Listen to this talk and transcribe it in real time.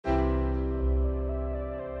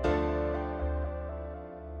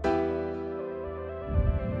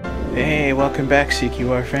Hey, welcome back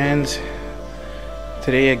CQR fans.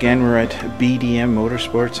 Today again we're at BDM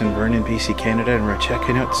Motorsports in Vernon, BC, Canada, and we're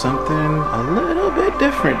checking out something a little bit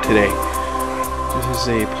different today. This is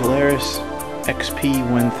a Polaris XP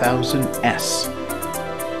 1000S.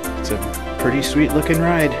 It's a pretty sweet looking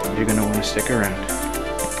ride. You're going to want to stick around.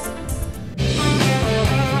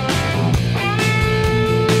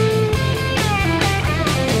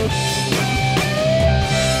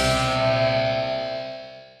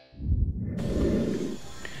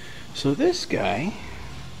 So this guy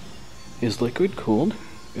is liquid cooled.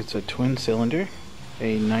 It's a twin cylinder,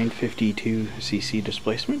 a 952cc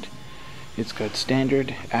displacement. It's got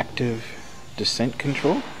standard active descent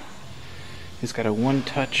control. It's got a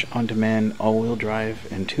one-touch on-demand all-wheel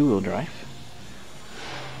drive and two-wheel drive.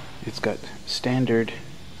 It's got standard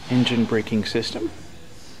engine braking system.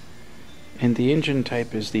 And the engine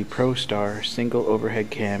type is the ProStar single overhead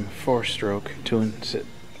cam 4-stroke twin.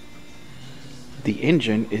 The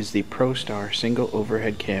engine is the ProStar single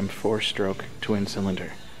overhead cam 4-stroke twin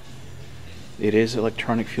cylinder. It is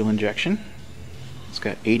electronic fuel injection. It's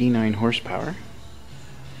got 89 horsepower.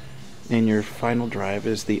 And your final drive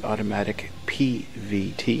is the automatic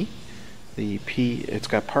PVT. The P, it's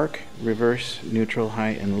got park, reverse, neutral,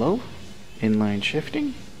 high, and low, inline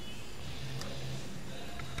shifting.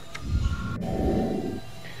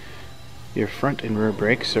 Your front and rear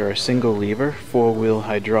brakes are a single lever 4-wheel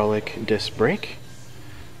hydraulic disc brake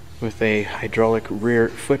with a hydraulic rear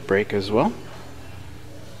foot brake as well.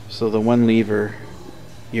 So the one lever,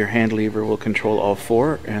 your hand lever, will control all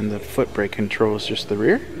four, and the foot brake controls just the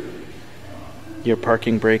rear. Your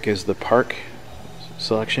parking brake is the park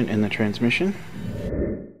selection in the transmission.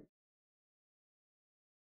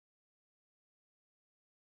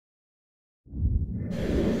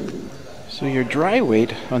 So your dry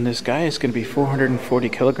weight on this guy is going to be 440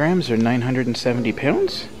 kilograms or 970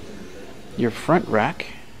 pounds. Your front rack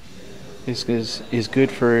is good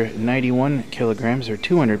for 91 kilograms or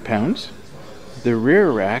 200 pounds. The rear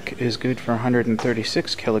rack is good for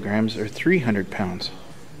 136 kilograms or 300 pounds.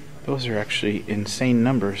 Those are actually insane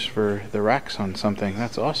numbers for the racks on something.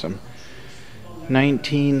 That's awesome.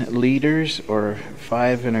 19 liters or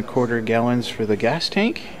 5 1/4 gallons for the gas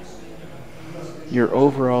tank. Your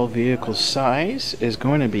overall vehicle size is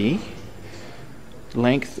going to be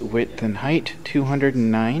length, width, and height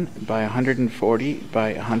 209 by 140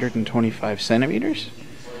 by 125 centimeters,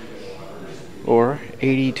 or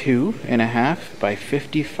 82.5 by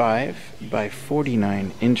 55 by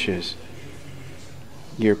 49 inches.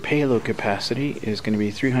 Your payload capacity is going to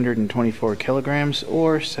be 324 kilograms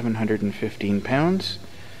or 715 pounds.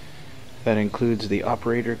 That includes the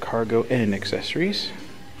operator, cargo, and accessories.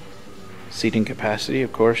 Seating capacity,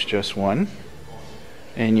 of course, just one.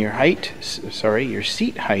 And your your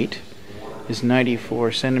seat height is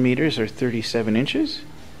 94 centimeters or 37 inches.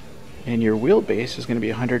 And your wheelbase is going to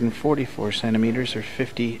be 144 centimeters or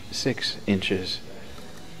 56 inches.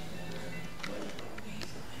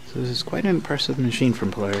 So this is quite an impressive machine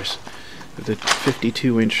from Polaris. With a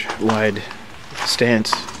 52-inch wide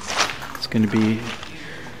stance, it's going to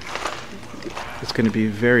be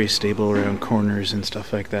very stable around corners and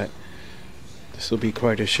stuff like that. This will be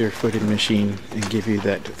quite a sure-footed machine and give you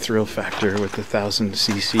that thrill factor with the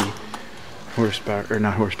 1000cc horsepower, or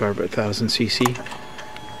not horsepower, but 1000cc.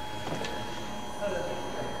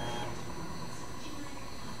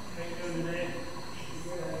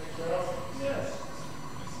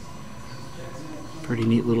 Pretty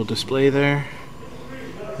neat little display there.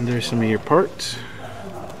 And there's some of your parts.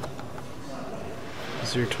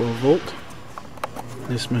 Is there 12 volt?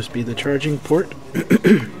 This must be the charging port.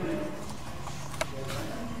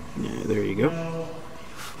 Yeah, there you go.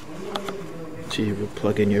 So you would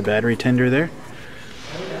plug in your battery tender there.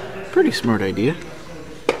 Pretty smart idea.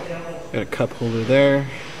 Got a cup holder there.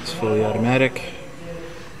 It's fully automatic.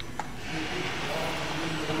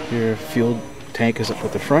 Your fuel tank is up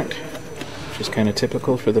at the front, which is kind of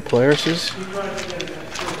typical for the Polarises.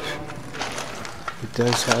 It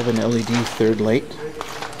does have an LED third light,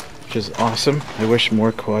 which is awesome. I wish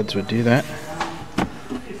more quads would do that.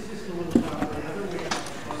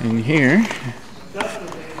 And here,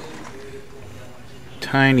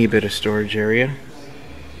 tiny bit of storage area.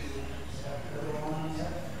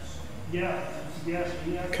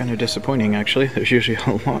 Kind of disappointing, actually. There's usually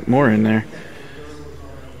a lot more in there.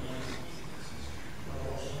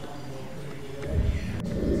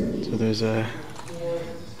 So there's a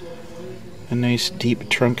nice deep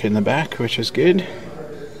trunk in the back, which is good.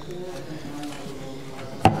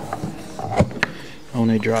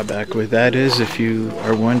 Only drawback with that is if you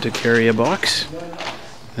are one to carry a box,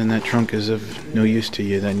 then that trunk is of no use to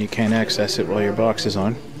you. Then you can't access it while your box is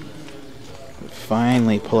on.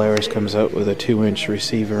 Finally, Polaris comes out with a 2-inch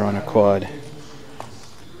receiver on a quad.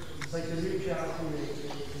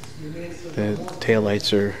 The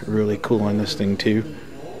taillights are really cool on this thing too.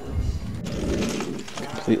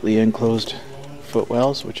 Completely enclosed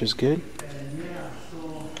footwells, which is good.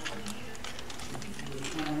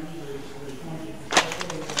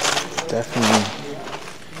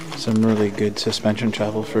 Definitely some really good suspension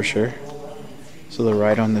travel for sure. So the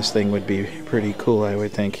ride on this thing would be pretty cool, I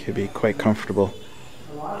would think. It'd be quite comfortable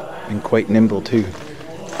and quite nimble too.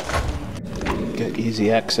 Get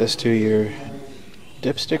easy access to your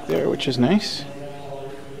dipstick there, which is nice.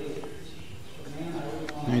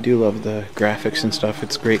 I do love the graphics and stuff.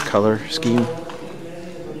 It's a great color scheme.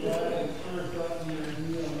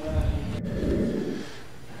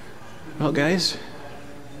 Well guys,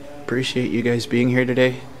 appreciate you guys being here today.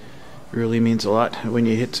 It really means a lot when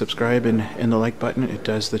you hit subscribe and the like button. It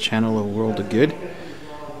does the channel a world of good.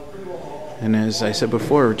 And as I said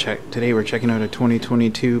before, today we're checking out a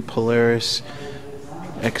 2022 Polaris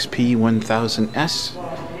XP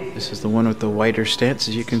 1000S. This is the one with the wider stance,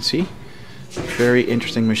 as you can see. Very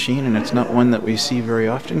interesting machine, and it's not one that we see very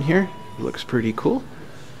often here. It looks pretty cool.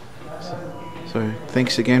 So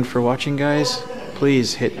thanks again for watching, guys.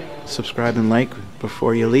 Please hit subscribe and like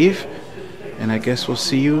before you leave, and I guess we'll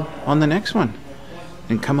see you on the next one.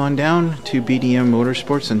 And come on down to BDM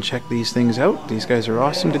Motorsports and check these things out. These guys are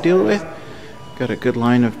awesome to deal with. Got a good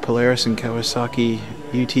line of Polaris and Kawasaki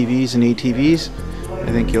UTVs and ATVs.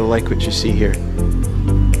 I think you'll like what you see here.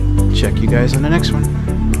 Check you guys on the next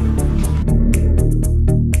one.